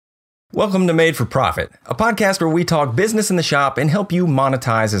Welcome to Made for Profit, a podcast where we talk business in the shop and help you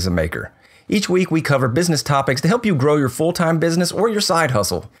monetize as a maker. Each week we cover business topics to help you grow your full-time business or your side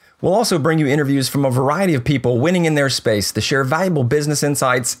hustle. We'll also bring you interviews from a variety of people winning in their space to share valuable business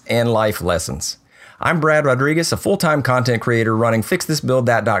insights and life lessons. I'm Brad Rodriguez, a full-time content creator running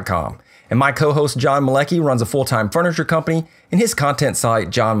FixThisBuildThat.com, and my co-host John Malecki runs a full-time furniture company and his content site,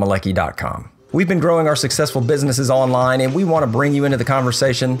 johnmalecki.com. We've been growing our successful businesses online, and we want to bring you into the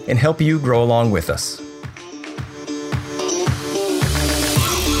conversation and help you grow along with us.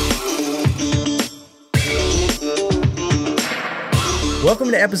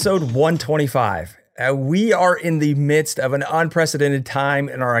 Welcome to episode 125. We are in the midst of an unprecedented time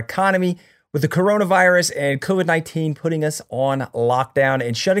in our economy with the coronavirus and COVID-19 putting us on lockdown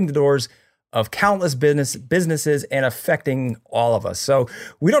and shutting the doors of countless businesses and affecting all of us. So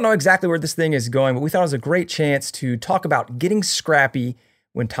we don't know exactly where this thing is going, but we thought it was a great chance to talk about getting scrappy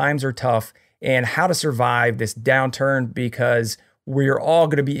when times are tough and how to survive this downturn, because we're all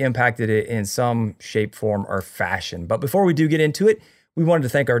going to be impacted in some shape, form, or fashion. But before we do get into it, we wanted to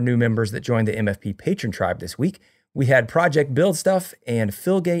thank our new members that joined the MFP Patron Tribe this week. We had Project Build Stuff and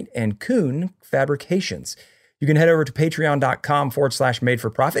Philgate and Kuhn Fabrications. You can head over to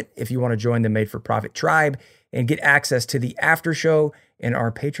patreon.com/madeforprofit if you want to join the Made for Profit tribe and get access to the after show and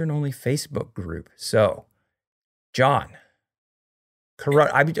our patron-only Facebook group. So, John,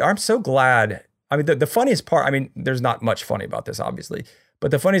 I'm so glad. I mean, the funniest part, I mean, there's not much funny about this, obviously, but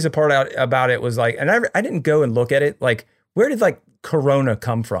the funniest part about it was like, and I didn't go and look at it, like, where did like Corona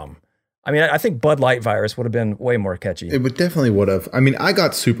come from? I mean, I think Bud Light virus would have been way more catchy. It definitely would have. I mean, I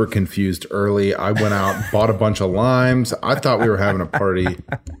got super confused early. I went out, bought a bunch of limes. I thought we were having a party.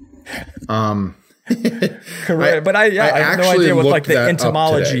 Correct. But I have no idea what like the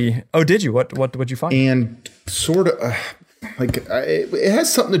entomology. Oh, did you? What'd you find? And sort of it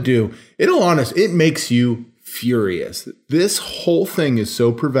has something to do. It makes you furious. This whole thing is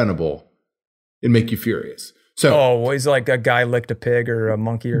so preventable. It'd make you furious. So, he's like a guy licked a pig or a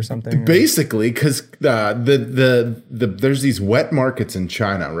monkey or something. Basically, because there's these wet markets in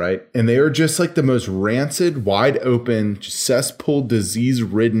China, right? And they are just like the most rancid, wide open, cesspool,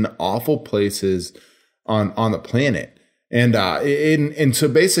 disease-ridden, awful places on the planet. And so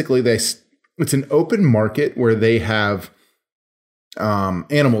basically, it's an open market where they have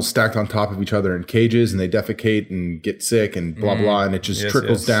animals stacked on top of each other in cages, and they defecate and get sick and blah blah, and it just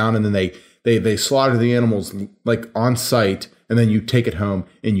trickles down, and then they slaughter the animals like on site, and then you take it home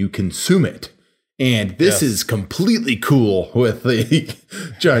and you consume it. And this is completely cool with the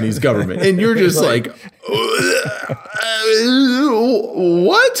Chinese government. And you're just like,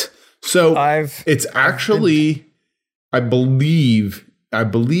 what? So it's actually, I believe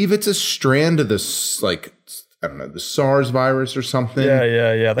it's a strand of this, like, I don't know, the SARS virus or something.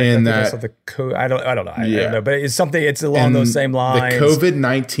 Yeah. And I don't know. I don't know. But it's something. It's along those same lines. The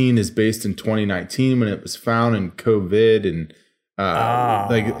COVID-19 is based in 2019 when it was found in COVID, and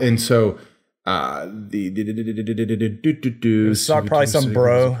it was probably some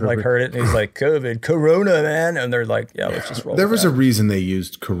bro like heard it and he's like, COVID, Corona, man, and they're like, yeah, let's just roll. There was a reason they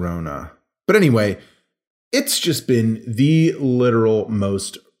used Corona, but anyway, it's just been the literal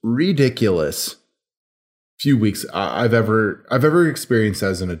most ridiculous few weeks I've ever experienced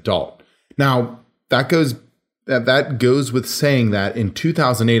as an adult. Now that goes with saying that in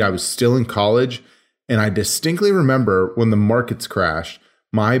 2008 I was still in college, and I distinctly remember when the markets crashed.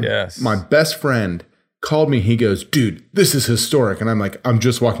 My best friend called me. He goes, "Dude, this is historic," and I'm like, "I'm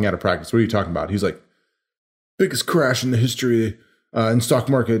just walking out of practice. What are you talking about?" He's like, "Biggest crash in the history in stock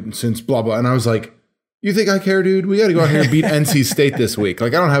market since blah blah," and I was like, "You think I care, dude? We got to go out here and beat NC State this week.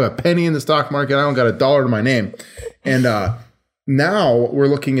 Like, I don't have a penny in the stock market. I don't got $1 to my name." And now we're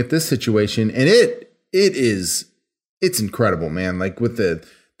looking at this situation, and it's incredible, man. Like, with the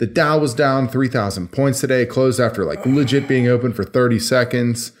Dow was down 3,000 points today. It closed after like legit being open for 30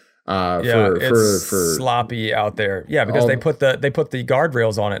 seconds. It's sloppy out there. Yeah, because they put the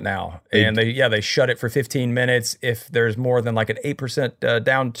guardrails on it now, and they shut it for 15 minutes if there's more than like an 8%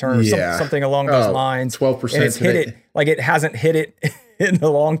 downturn, something along those lines. 12%. And it's hit it like it hasn't hit it in a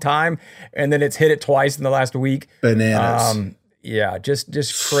long time, and then it's hit it twice in the last week. Bananas.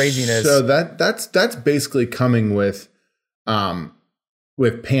 Just craziness. So that's basically coming with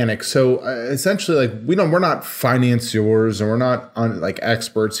panic. So essentially, like, we're not financiers and we're not like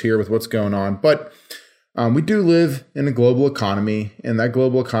experts here with what's going on, but we do live in a global economy, and that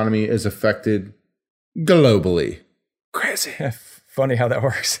global economy is affected globally. Crazy. Funny how that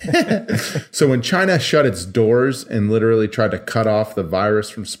works. So when China shut its doors and literally tried to cut off the virus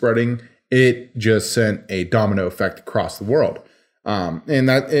from spreading, it just sent a domino effect across the world. And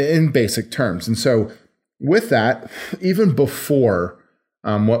that in basic terms. And so with that, even before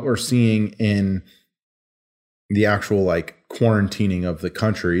what we're seeing in the actual like quarantining of the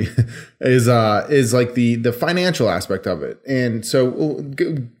country is like the financial aspect of it. And so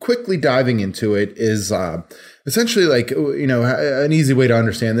quickly diving into it is essentially like, an easy way to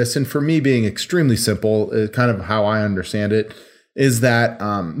understand this. And for me being extremely simple, kind of how I understand it is that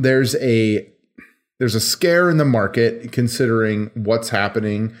there's a scare in the market considering what's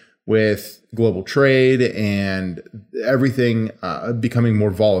happening with global trade and everything becoming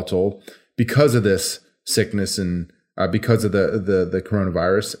more volatile because of this sickness and because of the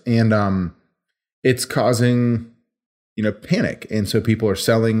coronavirus, and it's causing panic, and so people are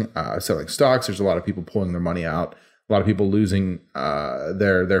selling stocks. There's a lot of people pulling their money out, a lot of people losing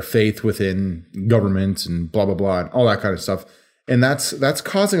their faith within governments and blah blah blah and all that kind of stuff, and that's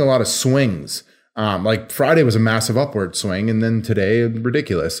causing a lot of swings. Like Friday was a massive upward swing, and then today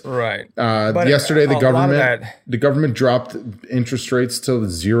ridiculous. Right. But yesterday the government dropped interest rates to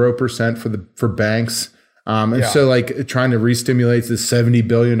 0% for banks. So like trying to re-stimulate this $70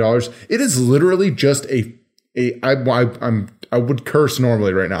 billion, it is literally just I would curse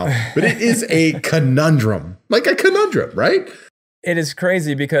normally right now, but it is a conundrum, right? It is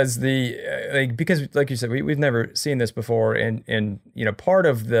crazy because because like you said, we've never seen this before. And part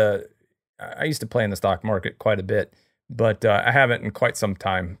of I used to play in the stock market quite a bit, but I haven't in quite some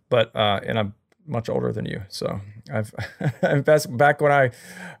time, and I'm much older than you. So I've back when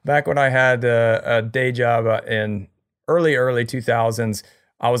I had a day job in early 2000s,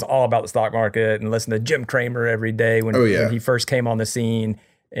 I was all about the stock market and listened to Jim Cramer every day when he first came on the scene,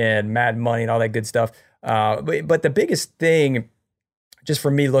 and Mad Money and all that good stuff. But the biggest thing, just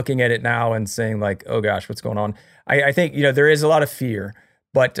for me looking at it now and saying like, oh gosh, what's going on? I think, there is a lot of fear,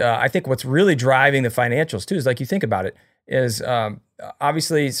 but I think what's really driving the financials too is, like, you think about it, is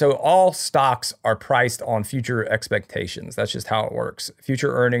obviously, so all stocks are priced on future expectations. That's just how it works.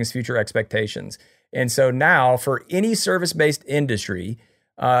 Future earnings, future expectations. And so now for any service-based industry,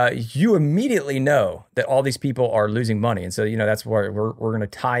 you immediately know that all these people are losing money. And so, that's where we're going to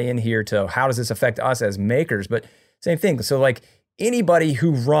tie in here to how does this affect us as makers? But same thing. So like anybody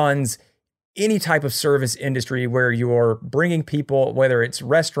who runs any type of service industry where you're bringing people, whether it's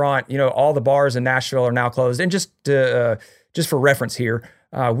restaurant, all the bars in Nashville are now closed. And just for reference here,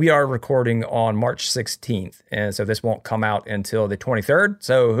 we are recording on March 16th. And so this won't come out until the 23rd.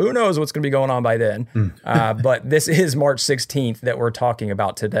 So who knows what's going to be going on by then. But this is March 16th that we're talking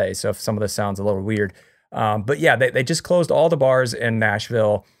about today. So if some of this sounds a little weird. But yeah, they just closed all the bars in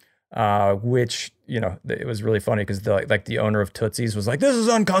Nashville, which, it was really funny because the owner of Tootsie's was like, "This is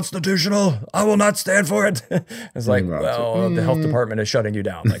unconstitutional. I will not stand for it." It's like, well, the health department is shutting you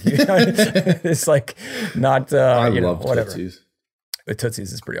down. Like, it's like not, I love whatever. Tootsie's. But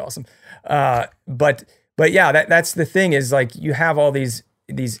Tootsie's is pretty awesome. But yeah, that's the thing is, like, you have all these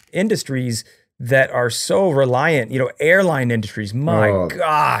industries that are so reliant, airline industries, my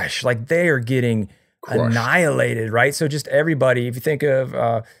gosh, like they are getting annihilated, right? So just everybody, if you think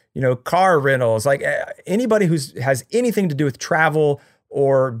of, car rentals, like anybody has anything to do with travel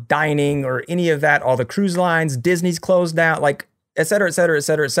or dining or any of that, all the cruise lines, Disney's closed down, like et cetera, et cetera, et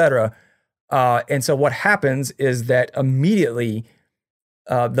cetera, et cetera. And so what happens is that immediately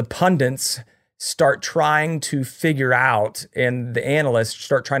the pundits start trying to figure out, and the analysts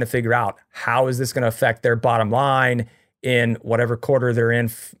start trying to figure out, how is this going to affect their bottom line in whatever quarter they're in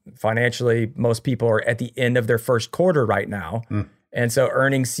financially. Most people are at the end of their first quarter right now. And so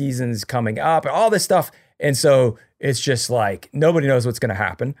earnings season's coming up and all this stuff. And so it's just like, nobody knows what's going to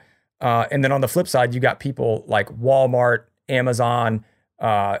happen. And then on the flip side, you got people like Walmart, Amazon,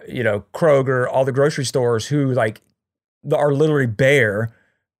 Kroger, all the grocery stores who like are literally bare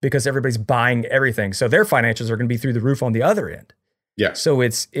because everybody's buying everything. So their financials are going to be through the roof on the other end. Yeah. So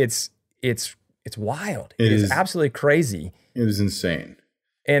it's wild. It is absolutely crazy. It is insane.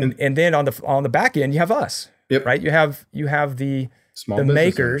 And then on the back end, you have us, right? You have the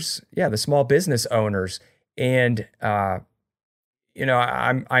makers, the small business owners. And, I'm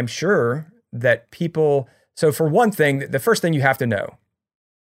sure that people, so for one thing, the first thing you have to know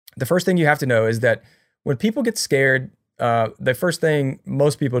is that when people get scared, the first thing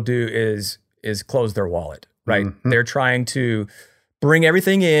most people do is close their wallet, right? Mm-hmm. They're trying to bring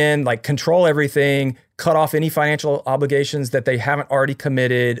everything in, like control everything, cut off any financial obligations that they haven't already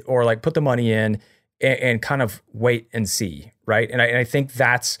committed, or like put the money in and kind of wait and see, right? And I think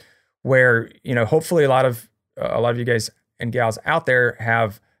that's where, hopefully a lot of you guys and gals out there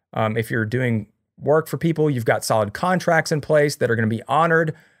have, if you're doing work for people, you've got solid contracts in place that are going to be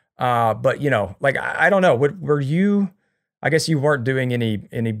honored. But like, I don't know, were you I guess you weren't doing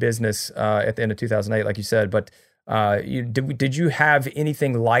any business at the end of 2008, like you said, but did you have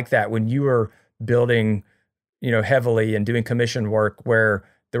anything like that when you were building, heavily and doing commission work where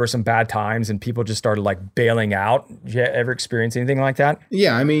there were some bad times and people just started like bailing out? Did you ever experience anything like that?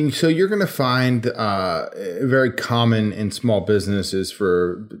 Yeah, I mean, so you're going to find very common in small businesses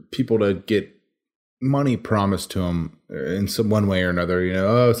for people to get money promised to them in some one way or another.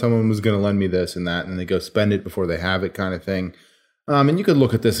 Oh, someone was going to lend me this and that, and they go spend it before they have it, kind of thing. And you could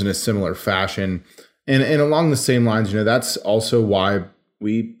look at this in a similar fashion, and along the same lines. That's also why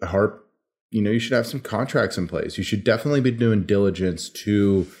we harp. You should have some contracts in place. You should definitely be doing diligence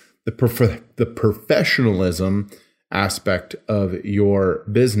to the professionalism aspect of your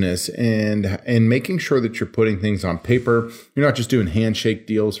business and making sure that you're putting things on paper. You're not just doing handshake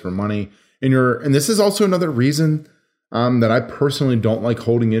deals for money. And this is also another reason that I personally don't like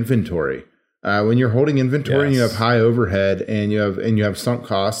holding inventory. When you're holding inventory and you have high overhead and you have sunk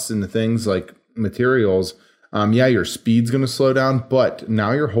costs into things like materials. Your speed's going to slow down, but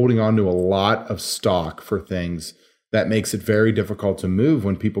now you're holding on to a lot of stock for things that makes it very difficult to move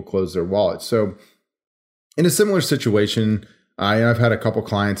when people close their wallets. So in a similar situation, I've had a couple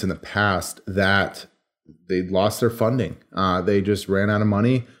clients in the past that they lost their funding. They just ran out of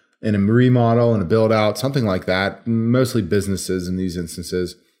money in a remodel and a build out, something like that, mostly businesses in these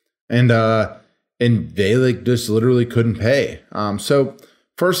instances. And they just literally couldn't pay. So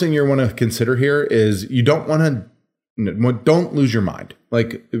first thing you want to consider here is you don't lose your mind.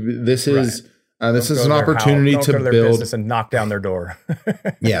 Like this is an opportunity to build business and knock down their door.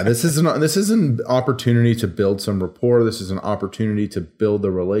 Yeah, this is an opportunity to build some rapport. This is an opportunity to build a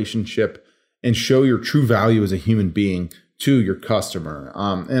relationship and show your true value as a human being to your customer.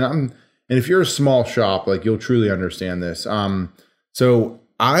 And if you're a small shop, like you'll truly understand this. So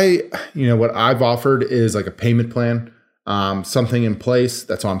what I've offered is like a payment plan. Something in place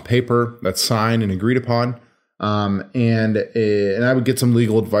that's on paper, that's signed and agreed upon. And I would get some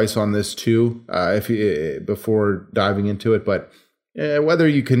legal advice on this too, before diving into it. But whether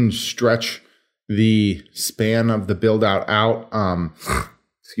you can stretch the span of the build out,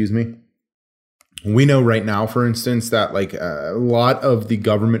 excuse me. We know right now, for instance, that like a lot of the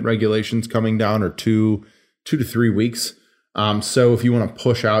government regulations coming down are 2 to 3 weeks. So if you want to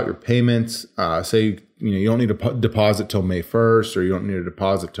push out your payments, say, you don't need a deposit till May 1st, or you don't need a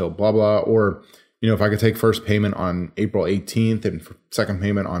deposit till blah, blah. Or, if I could take first payment on April 18th and second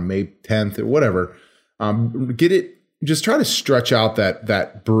payment on May 10th or whatever, just try to stretch out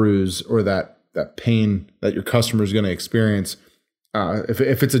that bruise or that pain that your customer is going to experience.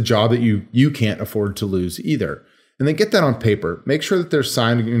 If it's a job that you can't afford to lose either. And then get that on paper. Make sure that they're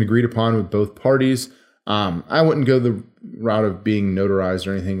signed and agreed upon with both parties. I wouldn't go the route of being notarized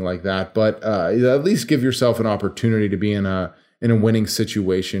or anything like that, but at least give yourself an opportunity to be in a winning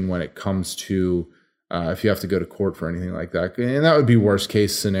situation when it comes to if you have to go to court for anything like that. And that would be worst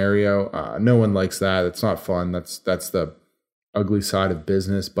case scenario. No one likes that. It's not fun. That's the ugly side of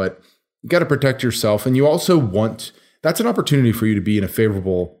business, but you got to protect yourself. And you also that's an opportunity for you to be in a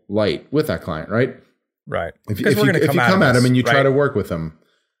favorable light with that client, right? Right. If you come at them and you try to work with them.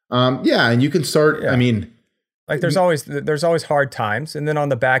 And you can start, I mean, like there's always hard times. And then on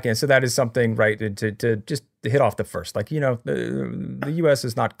the back end, so that is something, right, to just hit off the first, like, the U.S.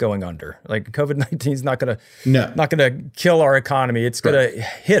 is not going under. Like COVID-19 is not going to kill our economy. It's going to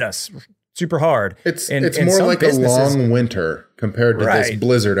hit us super hard. It's more like a long winter compared to this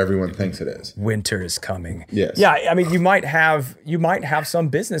blizzard everyone thinks it is. Winter is coming. Yes. Yeah, I mean, you might have some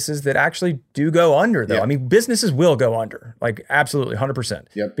businesses that actually do go under, though. Yeah. I mean, businesses will go under, like absolutely 100%.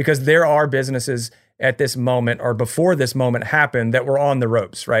 Yep. Because there are businesses at this moment or before this moment happened that were on the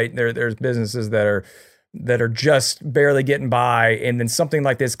ropes, right? There's businesses that are just barely getting by, and then something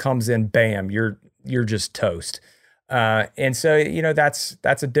like this comes in, bam, you're just toast. And so, that's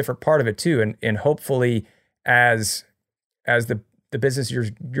a different part of it too. And hopefully as the business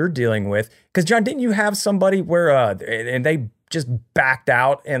you're dealing with, because John, didn't you have somebody where, and they just backed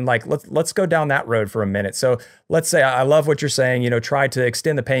out, and like, let's go down that road for a minute. So let's say, I love what you're saying, try to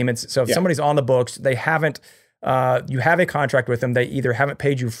extend the payments. So if somebody's on the books, they haven't, you have a contract with them, they either haven't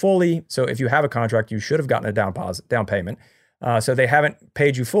paid you fully. So if you have a contract, you should have gotten a down payment. So they haven't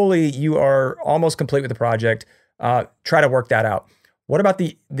paid you fully. You are almost complete with the project. Try to work that out. What about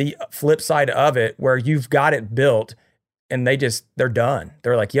the flip side of it, where you've got it built and they're done?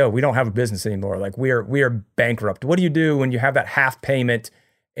 They're like, yo, we don't have a business anymore. Like we are bankrupt. What do you do when you have that half payment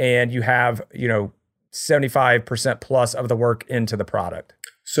and you have, 75% plus of the work into the product?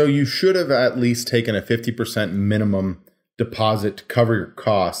 So you should have at least taken a 50% minimum deposit to cover your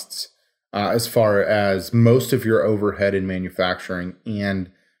costs. as far as most of your overhead in manufacturing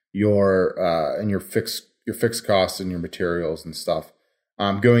and your fixed costs and your materials and stuff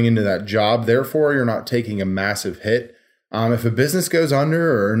going into that job. Therefore, you're not taking a massive hit. If a business goes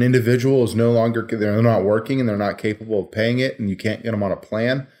under or an individual is no longer, they're not working and they're not capable of paying it and you can't get them on a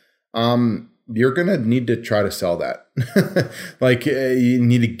plan, you're going to need to try to sell that. Like you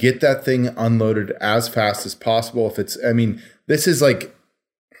need to get that thing unloaded as fast as possible. It's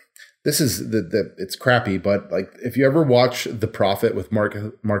crappy, but like if you ever watch The Profit with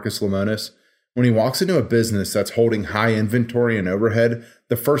Marcus Lemonis, when he walks into a business that's holding high inventory and overhead,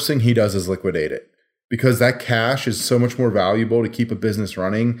 the first thing he does is liquidate it, because that cash is so much more valuable to keep a business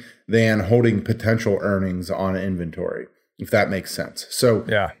running than holding potential earnings on inventory, if that makes sense. So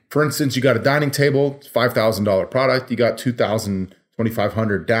yeah, for instance, you got a dining table, $5,000 product, you got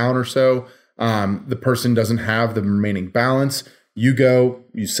 $2,500 down or so. The person doesn't have the remaining balance. You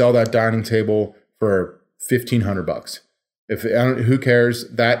sell that dining table for $1,500. Who cares?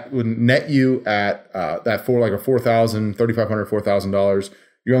 That would net you at that for like a $4,000, $3,500, $4,000.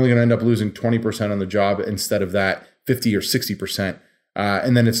 You're only going to end up losing 20% on the job instead of that 50 or 60%.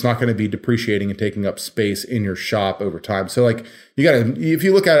 And then it's not going to be depreciating and taking up space in your shop over time. So like if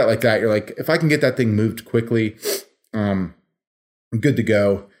you look at it like that, you're like, if I can get that thing moved quickly, I'm good to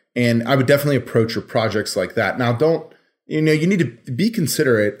go. And I would definitely approach your projects like that. Now, you need to be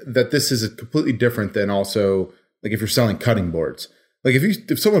considerate that this is completely different than also like if you're selling cutting boards. Like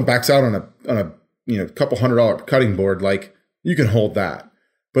if someone backs out on a couple $100 cutting board, like you can hold that.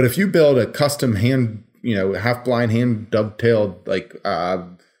 But if you build a custom hand, half blind hand dovetailed, like I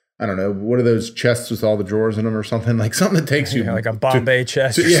don't know, what are those chests with all the drawers in them or something, like something that takes you like a Bombay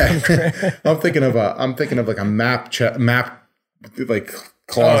chest. Yeah, I'm thinking of like a map like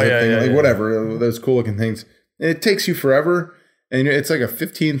closet thing, like whatever, those cool looking things. And it takes you forever, and it's like a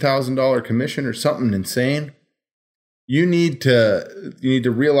 $15,000 commission or something insane. You need to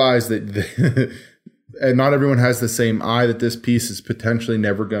realize that and not everyone has the same eye, that this piece is potentially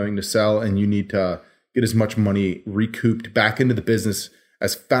never going to sell, and you need to get as much money recouped back into the business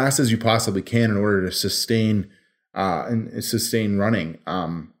as fast as you possibly can in order to sustain running.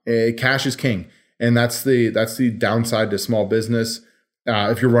 Cash is king, and that's the downside to small business.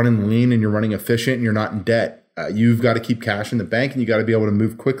 If you're running lean and you're running efficient and you're not in debt, you've got to keep cash in the bank, and you got to be able to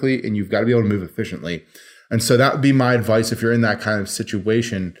move quickly, and you've got to be able to move efficiently. And so that would be my advice if you're in that kind of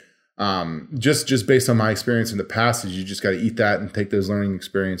situation. Just based on my experience in the past, is you just got to eat that and take those learning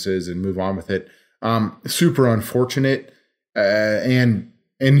experiences and move on with it. Super unfortunate. And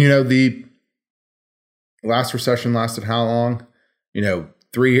the last recession lasted how long?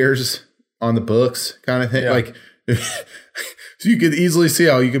 3 years on the books kind of thing. Yeah. Like, so you could easily see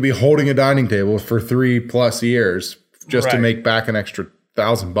how you could be holding a dining table for 3+ years just to make back an extra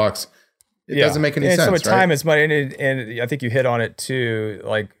 $1,000. It doesn't make any sense. So time is money, and I think you hit on it too,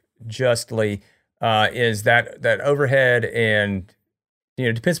 like justly, is that overhead, and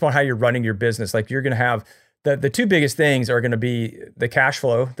depends upon how you're running your business. Like you're going to have the two biggest things are going to be the cash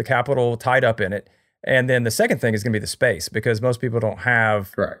flow, the capital tied up in it, and then the second thing is going to be the space, because most people don't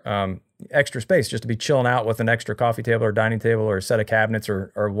have extra space just to be chilling out with an extra coffee table or dining table or a set of cabinets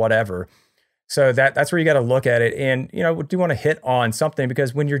or whatever. So that's where you got to look at it. And, we do want to hit on something,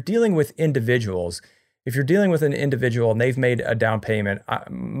 because when you're dealing with individuals, if you're dealing with an individual and they've made a down payment,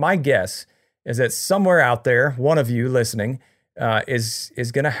 my guess is that somewhere out there, one of you listening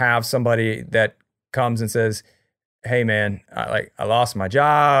is going to have somebody that comes and says, hey man, I lost my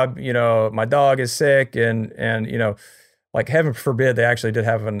job, my dog is sick, and like heaven forbid they actually did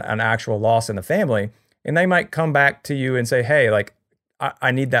have an actual loss in the family. And they might come back to you and say, hey, like,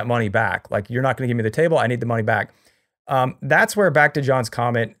 I need that money back. Like, you're not going to give me the table. I need the money back. That's where, back to John's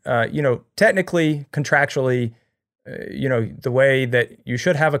comment, technically, contractually, the way that you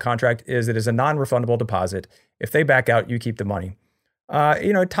should have a contract is it is a non-refundable deposit. If they back out, you keep the money.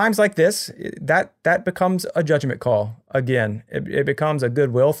 Times like this, that becomes a judgment call. Again, it becomes a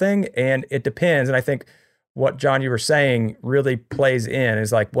goodwill thing, and it depends. And I think what, John, you were saying really plays in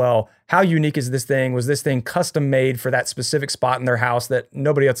is like, well, how unique is this thing? Was this thing custom made for that specific spot in their house that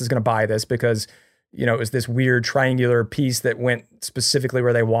nobody else is going to buy this because, it was this weird triangular piece that went specifically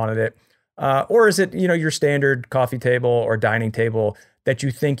where they wanted it? Or is it, your standard coffee table or dining table that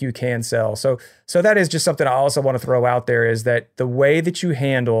you think you can sell? So that is just something I also want to throw out there, is that the way that you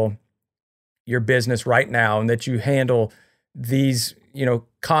handle your business right now, and that you handle these,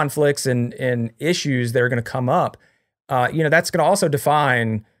 conflicts and issues that are going to come up, that's going to also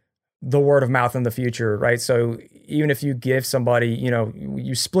define the word of mouth in the future, right? So even if you give somebody,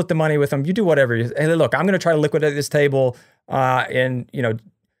 you split the money with them, you do whatever. Hey, look, I'm going to try to liquidate this table, and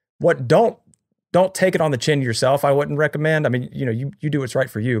what don't take it on the chin yourself. I wouldn't recommend. I mean, you do what's right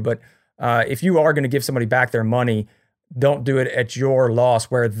for you, but if you are going to give somebody back their money, don't do it at your loss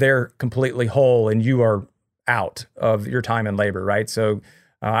where they're completely whole and you are out of your time and labor, right? So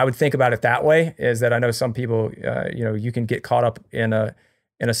I would think about it that way, is that I know some people, you can get caught up in a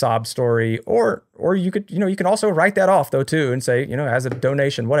sob story, or you could, you can also write that off though too and say, as a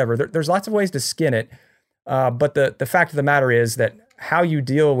donation, whatever. There's lots of ways to skin it. But the fact of the matter is that how you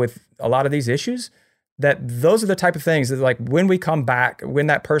deal with a lot of these issues, that those are the type of things that, like, when we come back, when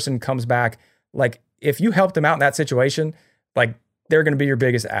that person comes back, like, if you help them out in that situation, like, they're going to be your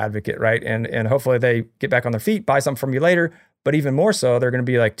biggest advocate, right? And hopefully they get back on their feet, buy something from you later. But even more so, they're going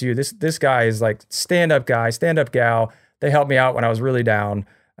to be like, dude, this guy is like stand-up guy, stand-up gal. They helped me out when I was really down.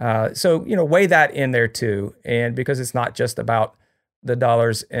 So, weigh that in there too. And because it's not just about the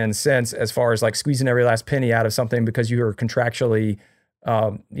dollars and cents as far as like squeezing every last penny out of something because you are contractually,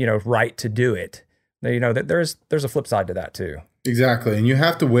 right to do it. That there's a flip side to that too. Exactly. And you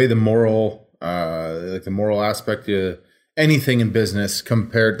have to weigh the moral, the moral aspect of anything in business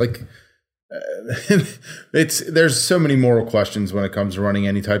compared, there's so many moral questions when it comes to running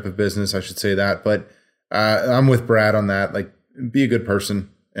any type of business. I should say that, but I'm with Brad on that. Like, be a good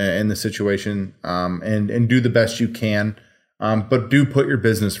person in the situation, and do the best you can. But do put your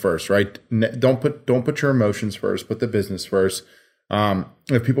business first, right? Don't put your emotions first. Put the business first.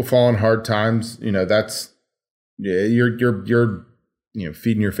 If people fall on hard times, that's you're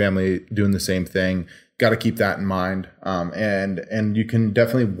feeding your family, doing the same thing. Got to keep that in mind. And you can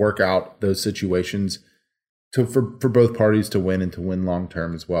definitely work out those situations for both parties to win and to win long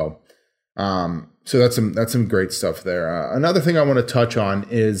term as well. So that's some great stuff there. Another thing I want to touch on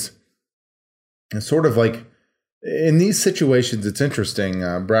is sort of like in these situations, it's interesting.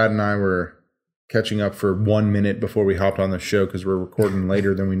 Brad and I were catching up for 1 minute before we hopped on the show because we're recording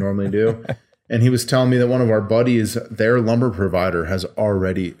later than we normally do. And he was telling me that one of our buddies, their lumber provider has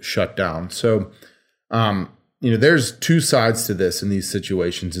already shut down. So, there's two sides to this in these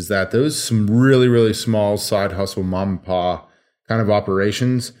situations, is that some really, really small side hustle, mom and pa kind of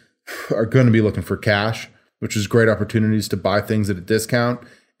operations are going to be looking for cash, which is great opportunities to buy things at a discount.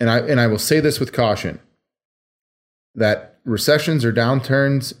 And I will say this with caution, that recessions or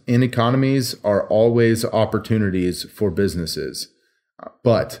downturns in economies are always opportunities for businesses.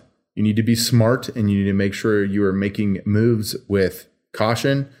 But you need to be smart, and you need to make sure you are making moves with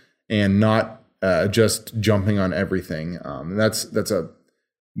caution and not just jumping on everything. That's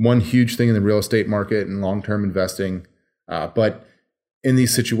one huge thing in the real estate market and long-term investing. But in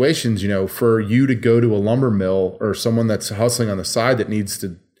these situations, for you to go to a lumber mill or someone that's hustling on the side that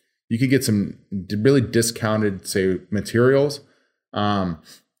you could get some really discounted, say, materials,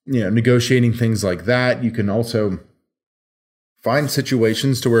 negotiating things like that. You can also find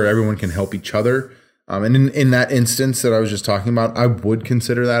situations to where everyone can help each other. And in that instance that I was just talking about, I would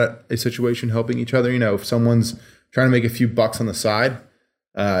consider that a situation helping each other. If someone's trying to make a few bucks on the side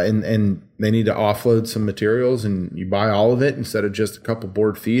and they need to offload some materials and you buy all of it instead of just a couple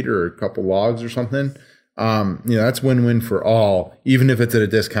board feet or a couple logs or something, that's win-win for all, even if it's at a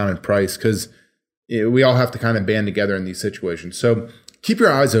discounted price, because we all have to kind of band together in these situations. So keep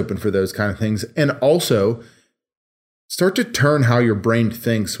your eyes open for those kind of things. And also start to turn how your brain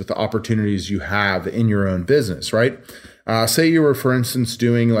thinks with the opportunities you have in your own business, right? Say you were, for instance,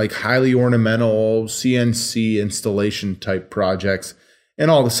 doing like highly ornamental CNC installation type projects,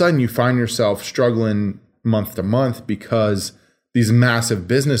 and all of a sudden you find yourself struggling month to month because these massive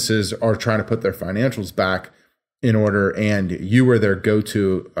businesses are trying to put their financials back in order, and you were their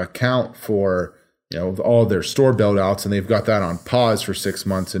go-to account for all their store build outs, and they've got that on pause for 6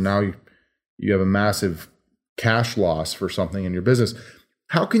 months, and now you have a massive cash loss for something in your business.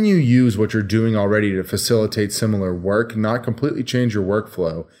 How can you use what you're doing already to facilitate similar work, not completely change your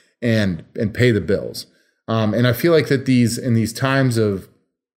workflow, and pay the bills? And I feel like that in these times of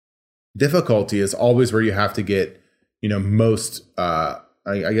difficulty is always where you have to get most, I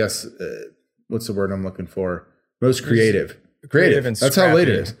guess, what's the word I'm looking for? Most creative. Creative. And that's how late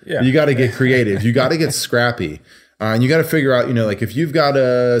it is. Yeah. You got to get creative. You got to get scrappy. And you got to figure out, like if you've got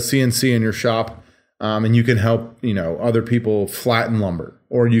a CNC in your shop, and you can help, other people flatten lumber,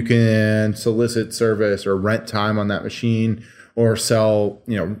 or you can solicit service or rent time on that machine, or sell,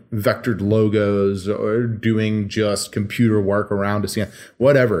 vectored logos, or doing just computer work around a CNC,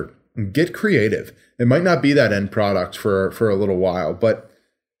 whatever. Get creative. It might not be that end product for a little while, but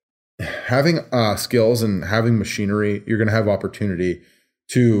having skills and having machinery, you're going to have opportunity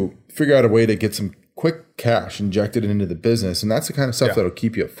to figure out a way to get some quick cash injected into the business. And that's the kind of stuff that'll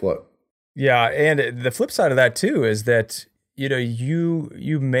keep you afloat. Yeah. And the flip side of that too is that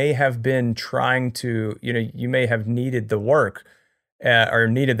you may have been trying to, you may have needed the work or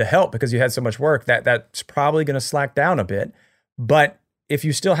needed the help because you had so much work that's probably going to slack down a bit. But if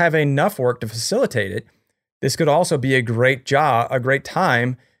you still have enough work to facilitate it, this could also be a great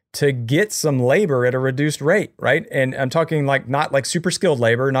time to get some labor at a reduced rate, right? And I'm talking like not like super skilled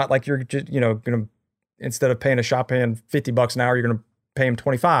labor, not like you're just, going to, instead of paying a shop hand $50 an hour, you're going to pay him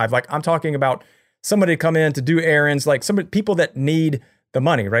 25. Like I'm talking about somebody to come in to do errands, like people that need the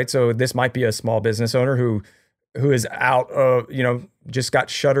money, right? So this might be a small business owner who is out of, just got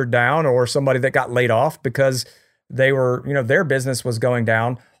shuttered down, or somebody that got laid off because they were, their business was going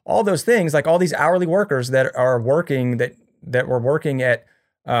down. All those things, like all these hourly workers that are working, that were working at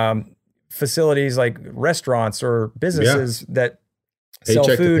facilities like restaurants or businesses that sell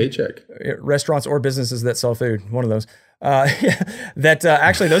food, paycheck. Restaurants or businesses that sell food, one of those.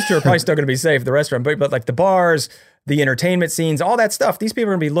 Actually those two are probably still going to be safe, the restaurant, but like the bars, the entertainment scenes, all that stuff, these people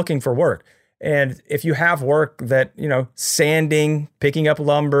are going to be looking for work. And if you have work that, sanding, picking up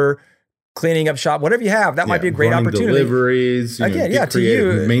lumber, cleaning up shop, whatever you have, that might be a great opportunity. Deliveries, again, to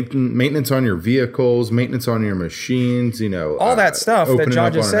you, maintenance on your vehicles, maintenance on your machines, all that stuff that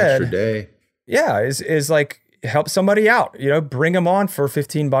John just said. Extra day. Yeah, is like help somebody out. Bring them on for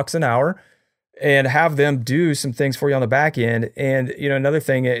 $15 an hour and have them do some things for you on the back end. And another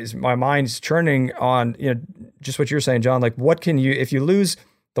thing is my mind's churning on just what you're saying, John. Like, what can you, if you lose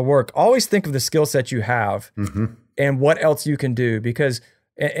the work, always think of the skill set you have and what else you can do, because.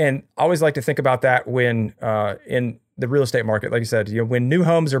 And I always like to think about that when in the real estate market, like you said, when new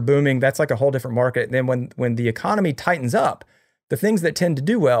homes are booming, that's like a whole different market. And then when the economy tightens up, the things that tend to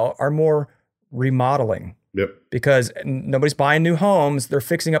do well are more remodeling. Yep. Because nobody's buying new homes, they're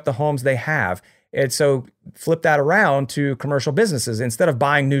fixing up the homes they have. And so flip that around to commercial businesses. Instead of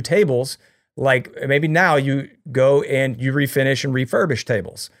buying new tables, like maybe now you go and you refinish and refurbish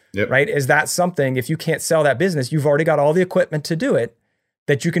tables, right? Is that something, if you can't sell that business, you've already got all the equipment to do it,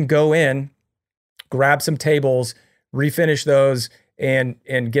 that you can go in, grab some tables, refinish those, and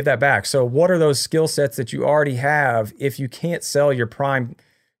give that back. So what are those skill sets that you already have? If you can't sell your prime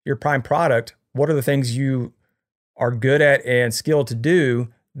product, what are the things you are good at and skilled to do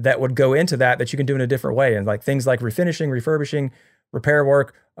that would go into that you can do in a different way? And like things like refinishing, refurbishing, repair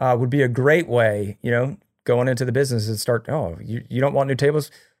work would be a great way, going into the business and start, you don't want new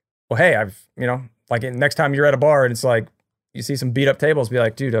tables? Well, hey, like next time you're at a bar and it's like, you see some beat up tables, be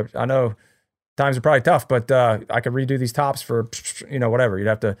like, dude, I know times are probably tough, but I could redo these tops for, whatever. You'd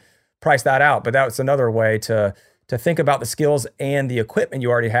have to price that out. But that's another way to think about the skills and the equipment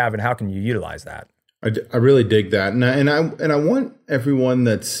you already have and how can you utilize that. I really dig that. And I want everyone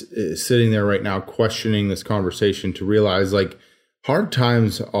that's sitting there right now questioning this conversation to realize like hard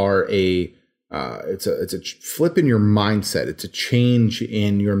times are it's a flip in your mindset. It's a change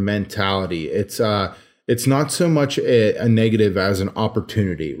in your mentality. It's not so much a negative as an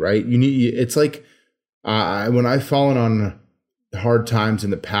opportunity, right? It's like when I've fallen on hard times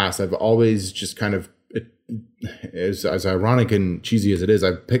in the past, I've always just kind of, as ironic and cheesy as it is,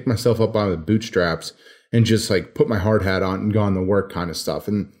 I've picked myself up by the bootstraps and just like put my hard hat on and gone to work kind of stuff.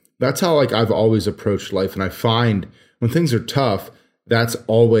 And that's how like I've always approached life. And I find when things are tough, that's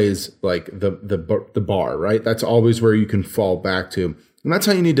always like the bar, right? That's always where you can fall back to. And that's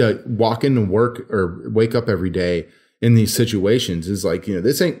how you need to walk into work or wake up every day in these situations is like,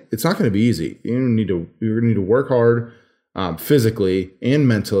 it's not going to be easy. You're going to need to work hard physically and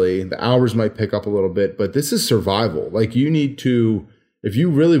mentally. The hours might pick up a little bit, but this is survival. Like you need to, if you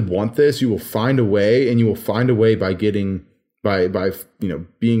really want this, you will find a way, and you will find a way by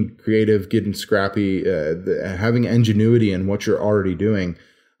being creative, getting scrappy, having ingenuity in what you're already doing,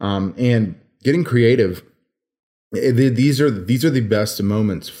 and getting creative. These are the best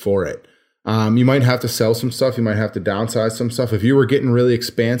moments for it. You might have to sell some stuff. You might have to downsize some stuff. If you were getting really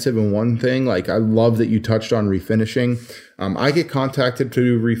expansive in one thing, like I love that you touched on refinishing. I get contacted to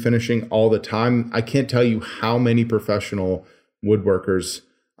do refinishing all the time. I can't tell you how many professional woodworkers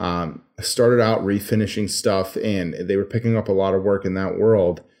started out refinishing stuff, and they were picking up a lot of work in that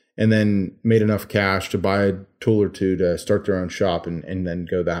world, and then made enough cash to buy a tool or two to start their own shop and then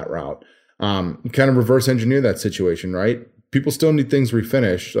go that route. Kind of reverse engineer that situation, right? People still need things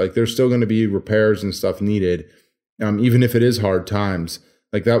refinished. Like there's still going to be repairs and stuff needed, even if it is hard times.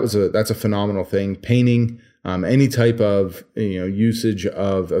 Like that's a phenomenal thing. Painting, any type of usage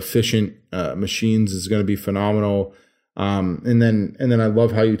of efficient machines is going to be phenomenal. And then I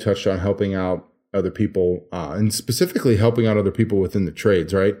love how you touched on helping out other people, and specifically helping out other people within the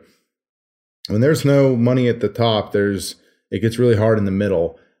trades. Right? When there's no money at the top, it gets really hard in the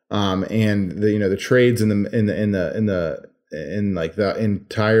middle. And the trades in the in like the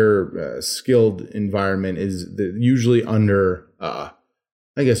entire skilled environment is usually under, I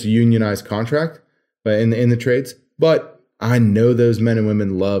guess, unionized contract, but in the trades. But I know those men and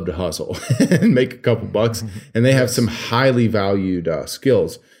women love to hustle and make a couple bucks, and they have some highly valued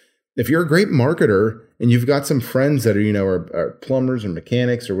skills. If you're a great marketer and you've got some friends that are plumbers or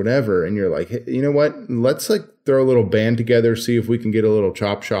mechanics or whatever, and you're like, hey, you know what? Let's like throw a little band together, see if we can get a little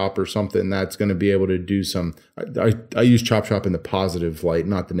chop shop or something that's going to be able to do some. I use chop shop in the positive light,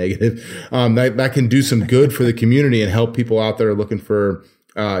 not the negative. That can do some good for the community and help people out there looking for,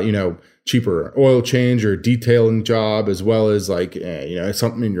 cheaper oil change or detailing job, as well as like,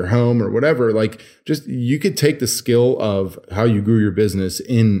 something in your home or whatever. Like, just, you could take the skill of how you grew your business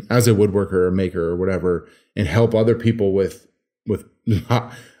in as a woodworker or maker or whatever, and help other people with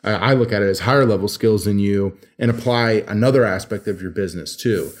I look at it as higher level skills than you, and apply another aspect of your business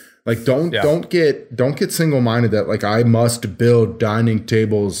too. Like, don't get single minded that like I must build dining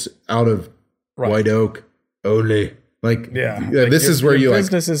tables out of white oak only. Like, this is where your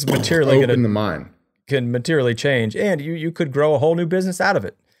business is materially open the mind, can materially change, and you could grow a whole new business out of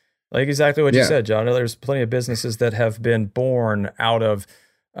it. Like exactly what you said, John. There's plenty of businesses that have been born out of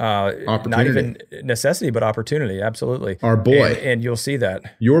not even necessity, but opportunity. Absolutely. Our boy. And you'll see that.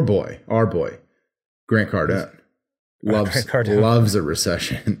 Our boy, Grant Cardone, loves a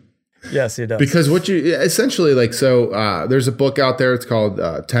recession. Yes, he does. Because what you essentially like, so there's a book out there. It's called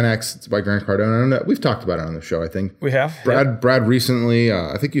 10X. It's by Grant Cardone. I don't know. We've talked about it on the show, I think. We have. Brad recently,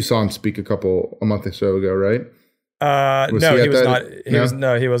 I think you saw him speak a month or so ago, right? No, he was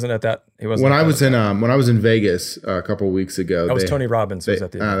not. He wasn't at that. He wasn't. When I was in Vegas a couple of weeks ago, that was Tony Robbins. Was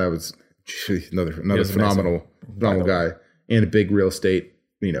at the that was another phenomenal guy, and a big real estate,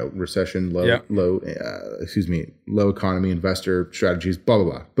 recession, low economy investor strategies, blah, blah,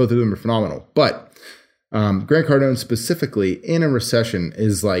 blah. Both of them are phenomenal. But Grant Cardone specifically in a recession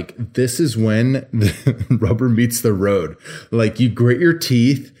is like, this is when the rubber meets the road. Like, you grit your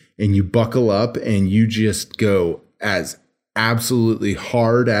teeth and you buckle up and you just go as absolutely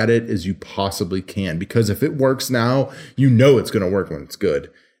hard at it as you possibly can. Because if it works now, it's going to work when it's good.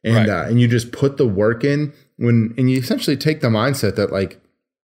 And, and you just put the work in and you essentially take the mindset that like,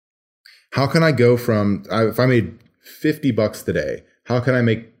 how can I go from, if I made $50 today, how can I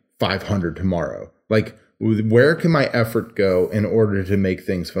make 500 tomorrow? Like, where can my effort go in order to make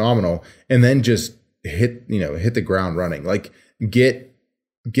things phenomenal? And then just hit the ground running. Like, get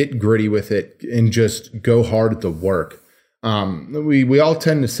gritty with it and just go hard at the work. We all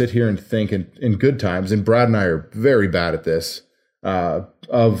tend to sit here and think in good times, and Brad and I are very bad at this,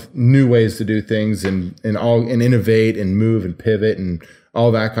 of new ways to do things and innovate and move and pivot and all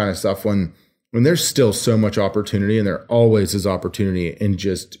that kind of stuff, when there's still so much opportunity, and there always is opportunity in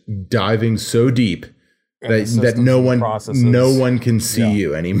just diving so deep that no one can see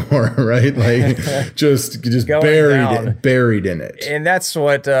you anymore, right? Like just buried in it. And that's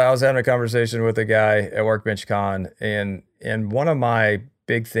what I was having a conversation with a guy at Workbench Con, and one of my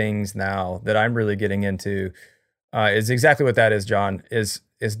big things now that I'm really getting into is exactly what that is, John, is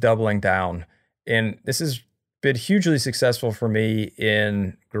doubling down. And this is been hugely successful for me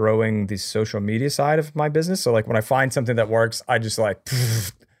in growing the social media side of my business. So like when I find something that works, I just like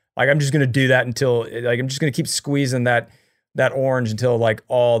I'm just going to do that until like, I'm just going to keep squeezing that orange until like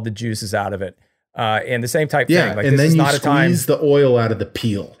all the juice is out of it. And the same type thing. Like, and then you squeeze the oil out of the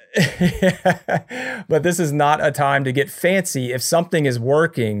peel. But this is not a time to get fancy. If something is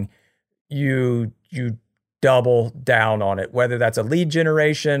working, you double down on it, whether that's a lead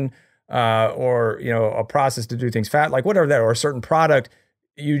generation, or a process to do things fast, like whatever that, or a certain product,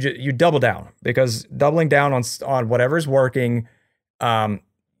 you double down, because doubling down on whatever is working,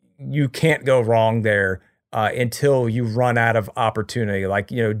 you can't go wrong there until you run out of opportunity. Like,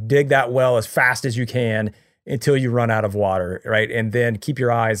 dig that well as fast as you can until you run out of water, right? And then keep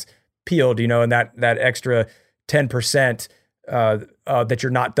your eyes peeled, and that extra 10% that you're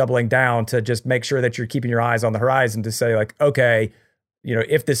not doubling down, to just make sure that you're keeping your eyes on the horizon to say like, okay,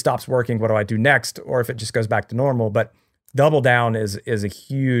 if this stops working, what do I do next? Or if it just goes back to normal. But double down is a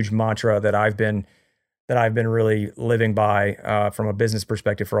huge mantra that I've been really living by from a business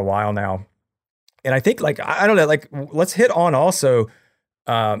perspective for a while now. And I think like, I don't know, like let's hit on also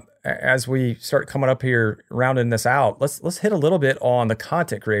as we start coming up here, rounding this out, let's hit a little bit on the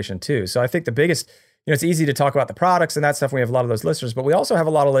content creation too. So I think the biggest, it's easy to talk about the products and that stuff. We have a lot of those listeners, but we also have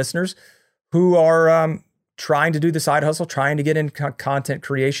a lot of listeners who are trying to do the side hustle, trying to get into content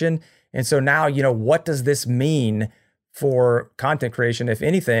creation. And so now, what does this mean for content creation, if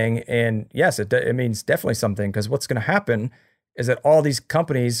anything? And yes, it means definitely something, because what's going to happen is that all these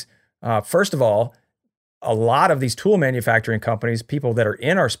companies, first of all, a lot of these tool manufacturing companies, people that are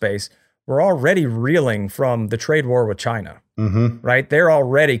in our space, were already reeling from the trade war with China, right? They're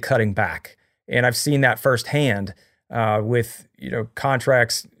already cutting back. And I've seen that firsthand with,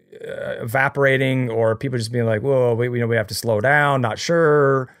 contracts evaporating, or people just being like, whoa, we have to slow down, not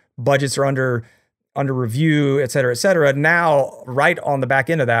sure, budgets are under review, et cetera, et cetera. Now, right on the back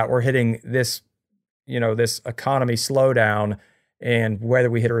end of that, we're hitting this, this economy slowdown, and whether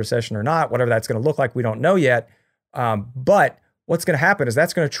we hit a recession or not, whatever that's going to look like, we don't know yet. But what's going to happen is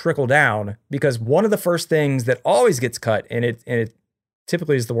that's going to trickle down, because one of the first things that always gets cut, and it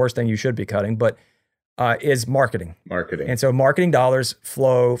typically is the worst thing you should be cutting, but is marketing. And so marketing dollars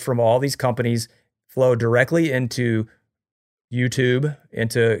flow from all these companies, flow directly into YouTube,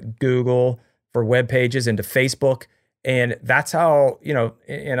 into Google for web pages, into Facebook. And that's how,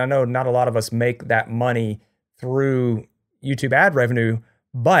 and I know not a lot of us make that money through YouTube ad revenue,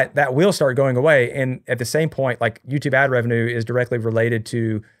 but that will start going away. And at the same point, like YouTube ad revenue is directly related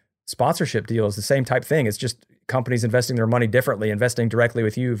to sponsorship deals, the same type thing. It's just companies investing their money differently, investing directly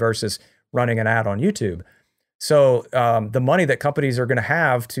with you versus running an ad on YouTube. So the money that companies are going to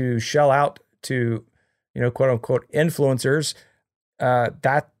have to shell out to, quote unquote influencers,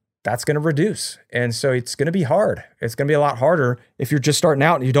 that's going to reduce. And so it's going to be hard. It's going to be a lot harder if you're just starting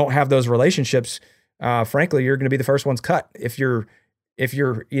out and you don't have those relationships. Frankly, you're going to be the first ones cut. If you're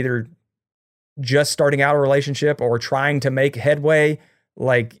either just starting out a relationship or trying to make headway,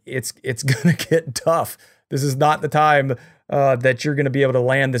 like it's going to get tough. This is not the time that you're going to be able to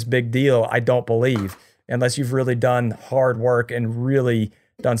land this big deal, I don't believe, unless you've really done hard work and really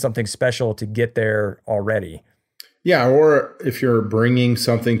done something special to get there already. Yeah, or if you're bringing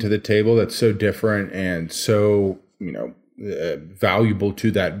something to the table that's so different and so, valuable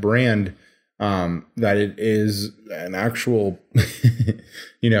to that brand, that it is an actual,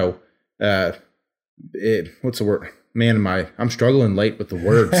 what's the word? Man, I'm struggling late with the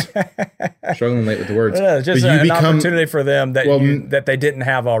words. Just an opportunity for them that they didn't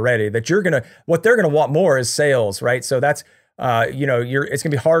have already. What they're gonna want more is sales, right? So that's it's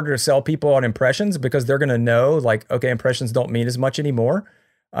gonna be harder to sell people on impressions, because they're gonna know, like, okay, impressions don't mean as much anymore.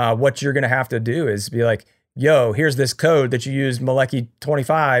 What you're gonna have to do is be like, yo, here's this code that you use Malecki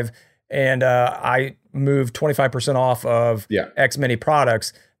 25, and I moved 25% off of X many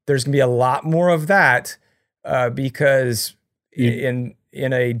products. There's gonna be a lot more of that. Because in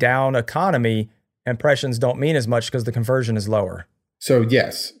a down economy, impressions don't mean as much because the conversion is lower. So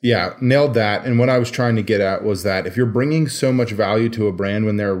yes, nailed that. And what I was trying to get at was that if you're bringing so much value to a brand,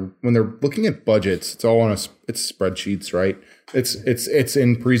 when they're looking at budgets, it's all it's spreadsheets, right? It's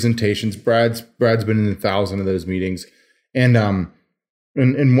in presentations. Brad's been in 1,000 of those meetings, and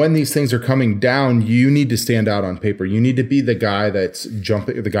when these things are coming down, you need to stand out on paper. You need to be the guy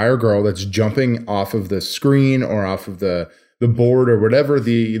the guy or girl that's jumping off of the screen or off of the board or whatever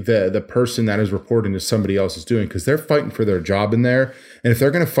the person that is reporting to somebody else is doing, because they're fighting for their job in there. And if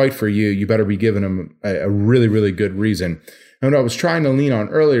they're going to fight for you, you better be giving them a really, really good reason. And what I was trying to lean on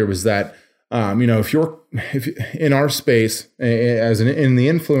earlier was that, if in our space, in the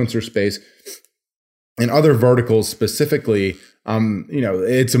influencer space, in other verticals specifically,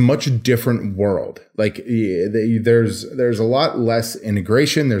 it's a much different world. Like there's a lot less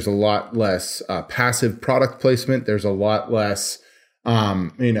integration. There's a lot less passive product placement. There's a lot less,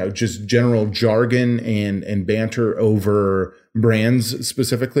 just general jargon and banter over brands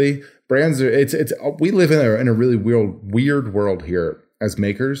specifically. Brands we live in a really weird world here as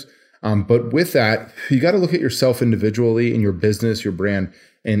makers. But with that, you got to look at yourself individually in your business, your brand,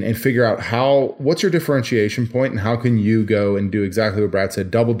 and figure out what's your differentiation point, and how can you go and do exactly what Brad said,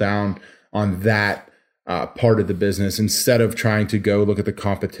 double down on that part of the business instead of trying to go look at the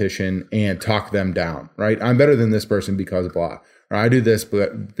competition and talk them down, right? I'm better than this person because of blah, or I do this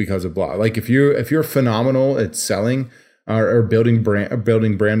because of blah. Like if you're phenomenal at selling or building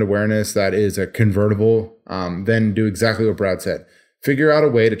brand awareness that is a convertible, then do exactly what Brad said. Figure out a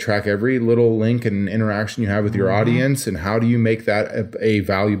way to track every little link and interaction you have with your audience, and how do you make that a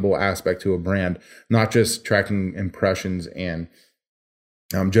valuable aspect to a brand, not just tracking impressions and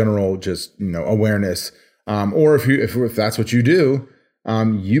general awareness. Or if that's what you do,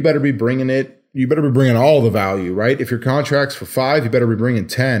 you better be bringing it. You better be bringing all the value, right? If your contract's for 5, you better be bringing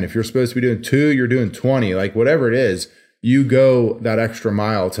 10. If you're supposed to be doing 2, you're doing 20. Like whatever it is, you go that extra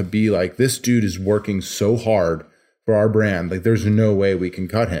mile to be like, this dude is working so hard for our brand, like there's no way we can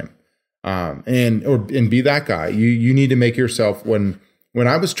cut him, and be that guy. You need to make yourself. When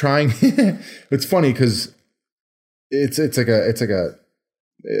I was trying, it's funny because it's like a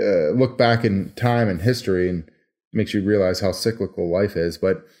look back in time and history, and makes you realize how cyclical life is.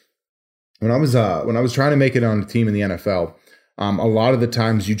 But when I was trying to make it on a team in the NFL, a lot of the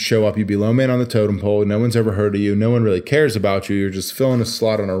times you'd show up, you'd be low man on the totem pole. No one's ever heard of you. No one really cares about you. You're just filling a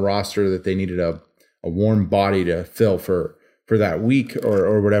slot on a roster that they needed a warm body to fill for that week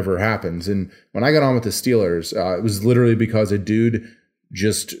or whatever happens. And when I got on with the Steelers, it was literally because a dude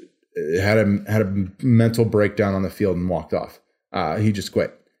just had a mental breakdown on the field and walked off. He just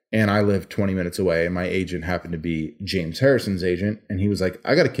quit. And I lived 20 minutes away, and my agent happened to be James Harrison's agent. And he was like,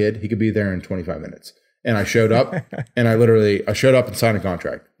 I got a kid. He could be there in 25 minutes. And I showed up and I showed up and signed a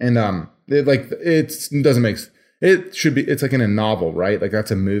contract. And it's like in a novel, right? Like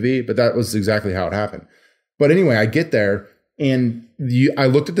that's a movie, but that was exactly how it happened. But anyway, I get there and I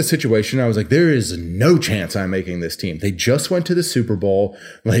looked at the situation. I was like, there is no chance I'm making this team. They just went to the Super Bowl.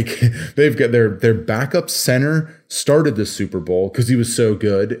 Like they've got their backup center started the Super Bowl because he was so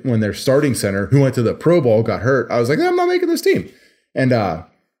good when their starting center who went to the Pro Bowl got hurt. I was like, I'm not making this team. And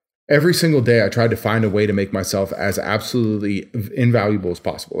every single day I tried to find a way to make myself as absolutely invaluable as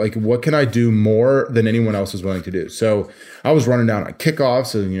possible. Like what can I do more than anyone else is willing to do? So I was running down on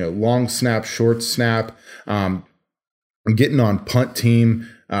kickoffs and, long snap, short snap, getting on punt team,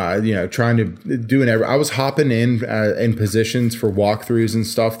 trying to do I was hopping in positions for walkthroughs and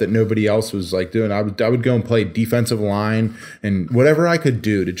stuff that nobody else was like doing. I would go and play defensive line and whatever I could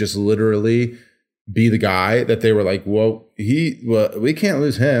do to just literally be the guy that they were like, we can't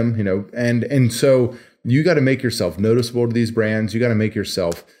lose him, and so you got to make yourself noticeable to these brands. You got to make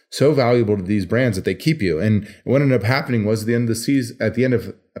yourself so valuable to these brands that they keep you. And what ended up happening was at the end of the season, at the end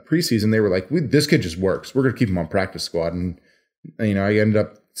of a preseason, they were like, this kid just works. We're going to keep him on practice squad. And, I ended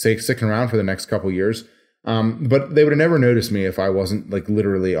up sticking around for the next couple of years. But they would have never noticed me if I wasn't like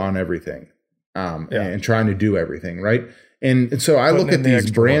literally on everything and trying to do everything. Right. And so I look at these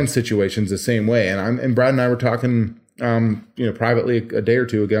brand situations the same way. And Brad and I were talking, privately a day or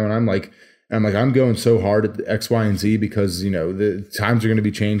two ago, and I'm like, I'm going so hard at X, Y, and Z because, the times are going to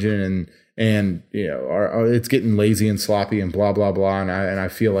be changing and it's getting lazy and sloppy and blah, blah, blah. And I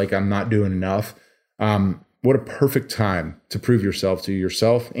feel like I'm not doing enough. What a perfect time to prove yourself to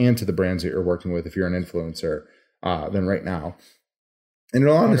yourself and to the brands that you're working with if you're an influencer than right now. And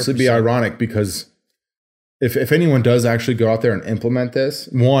it'll honestly 100%. Be ironic because if anyone does actually go out there and implement this,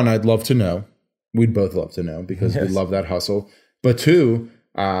 one, I'd love to know. We'd both love to know because we love that hustle. But two,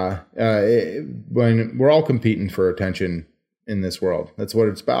 when we're all competing for attention in this world, that's what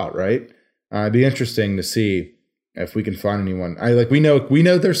it's about, right? It'd be interesting to see if we can find anyone. We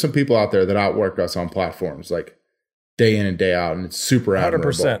know there's some people out there that outwork us on platforms like day in and day out, and it's super admirable.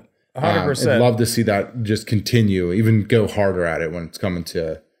 100%. I'd love to see that just continue, even go harder at it when it's coming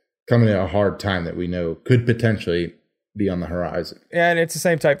to a hard time that we know could potentially be on the horizon. And it's the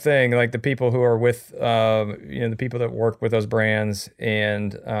same type thing, like the people who are with, the people that work with those brands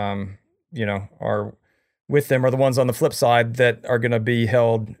and, are with them are the ones on the flip side that are going to be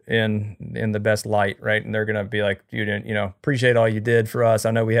held in the best light, right? And they're going to be like, you didn't, appreciate all you did for us.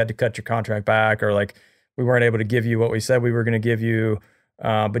 I know we had to cut your contract back, or like we weren't able to give you what we said we were going to give you.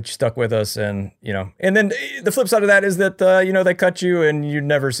 But you stuck with us, and and then the flip side of that is that they cut you and you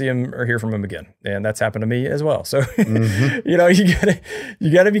never see him or hear from him again, and that's happened to me as well. So you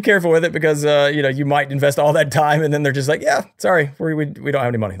gotta be careful with it because you might invest all that time and then they're just like, yeah, sorry, we don't have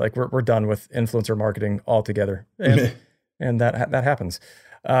any money, like we're done with influencer marketing altogether, and that happens.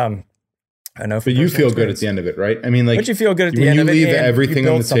 I know, but you feel good at the end of it, right? I mean, like, but you feel good at the end of it, when you leave and everything you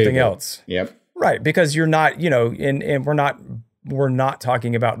build on the something table. Else, yep, right? Because you're not, and we're not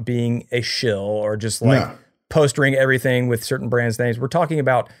talking about being a shill or just like postering everything with certain brands' names. We're talking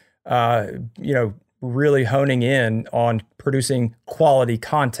about, really honing in on producing quality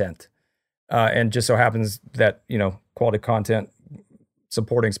content. And just so happens that, quality content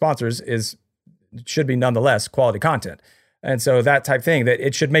supporting sponsors should be nonetheless quality content. And so that type thing, that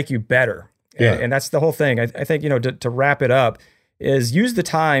it should make you better. Yeah. And that's the whole thing. I think, to wrap it up is use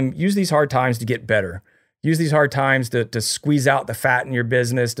these hard times to get better. Use these hard times to squeeze out the fat in your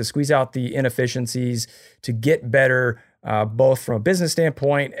business, to squeeze out the inefficiencies, to get better, both from a business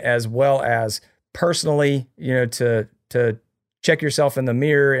standpoint as well as personally, to check yourself in the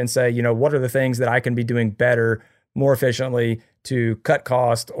mirror and say, what are the things that I can be doing better, more efficiently to cut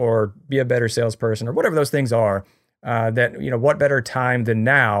cost or be a better salesperson or whatever those things are, what better time than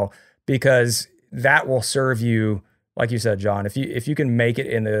now, because that will serve you, like you said, John, if you can make it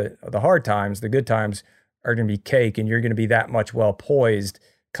in the hard times, the good times are going to be cake, and you're going to be that much well poised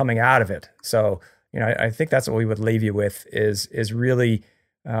coming out of it. So, I think that's what we would leave you with is really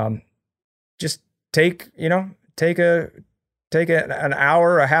just take an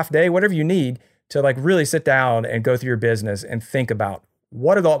hour, a half day, whatever you need to like really sit down and go through your business and think about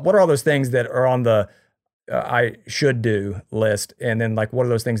what are all those things that are on the I should do list, and then like what are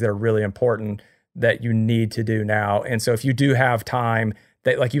those things that are really important that you need to do now? And so if you do have time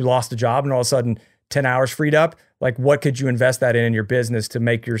that like you lost a job and all of a sudden 10 hours freed up, like what could you invest that in your business to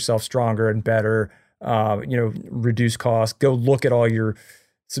make yourself stronger and better, reduce costs, go look at all your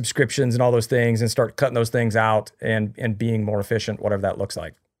subscriptions and all those things and start cutting those things out and being more efficient, whatever that looks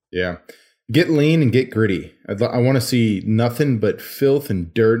like. Yeah. Get lean and get gritty. I want to see nothing but filth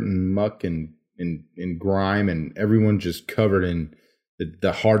and dirt and muck and grime and everyone just covered in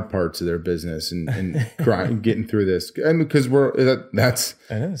the hard parts of their business and getting through this. I mean, because it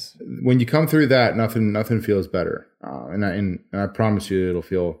is. When you come through that, nothing feels better. And I promise you, it'll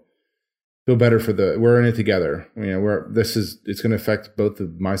feel better we're in it together. It's going to affect both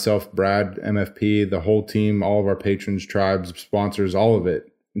myself, Brad, MFP, the whole team, all of our patrons, tribes, sponsors, all of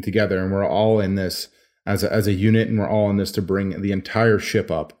it together. And we're all in this as a unit, and we're all in this to bring the entire ship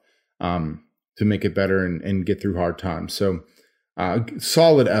up, to make it better and get through hard times. So,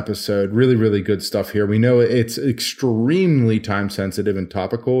 solid episode, really, really good stuff here. We know it's extremely time sensitive and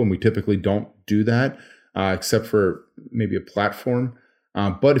topical, and we typically don't do that, except for maybe a platform.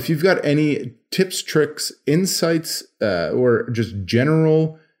 But if you've got any tips, tricks, insights, or just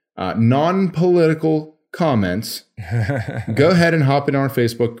general non-political comments, go ahead and hop in our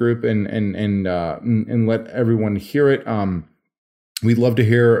Facebook group and let everyone hear it. We'd love to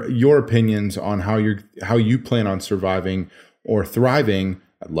hear your opinions on how you plan on surviving or thriving.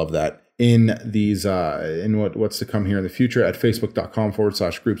 I'd love that in these in what's to come here in the future at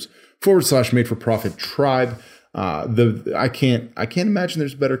facebook.com/groups/made for profit tribe. I can't imagine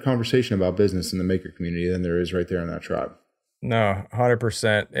there's a better conversation about business in the maker community than there is right there in that tribe. No,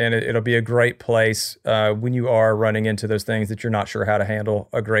 100%. And it'll be a great place when you are running into those things that you're not sure how to handle,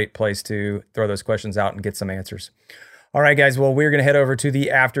 a great place to throw those questions out and get some answers. All right, guys. Well, we're going to head over to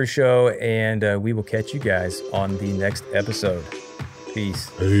the after show, and we will catch you guys on the next episode. Peace.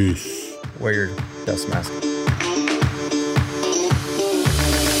 Peace. Wear your dust mask.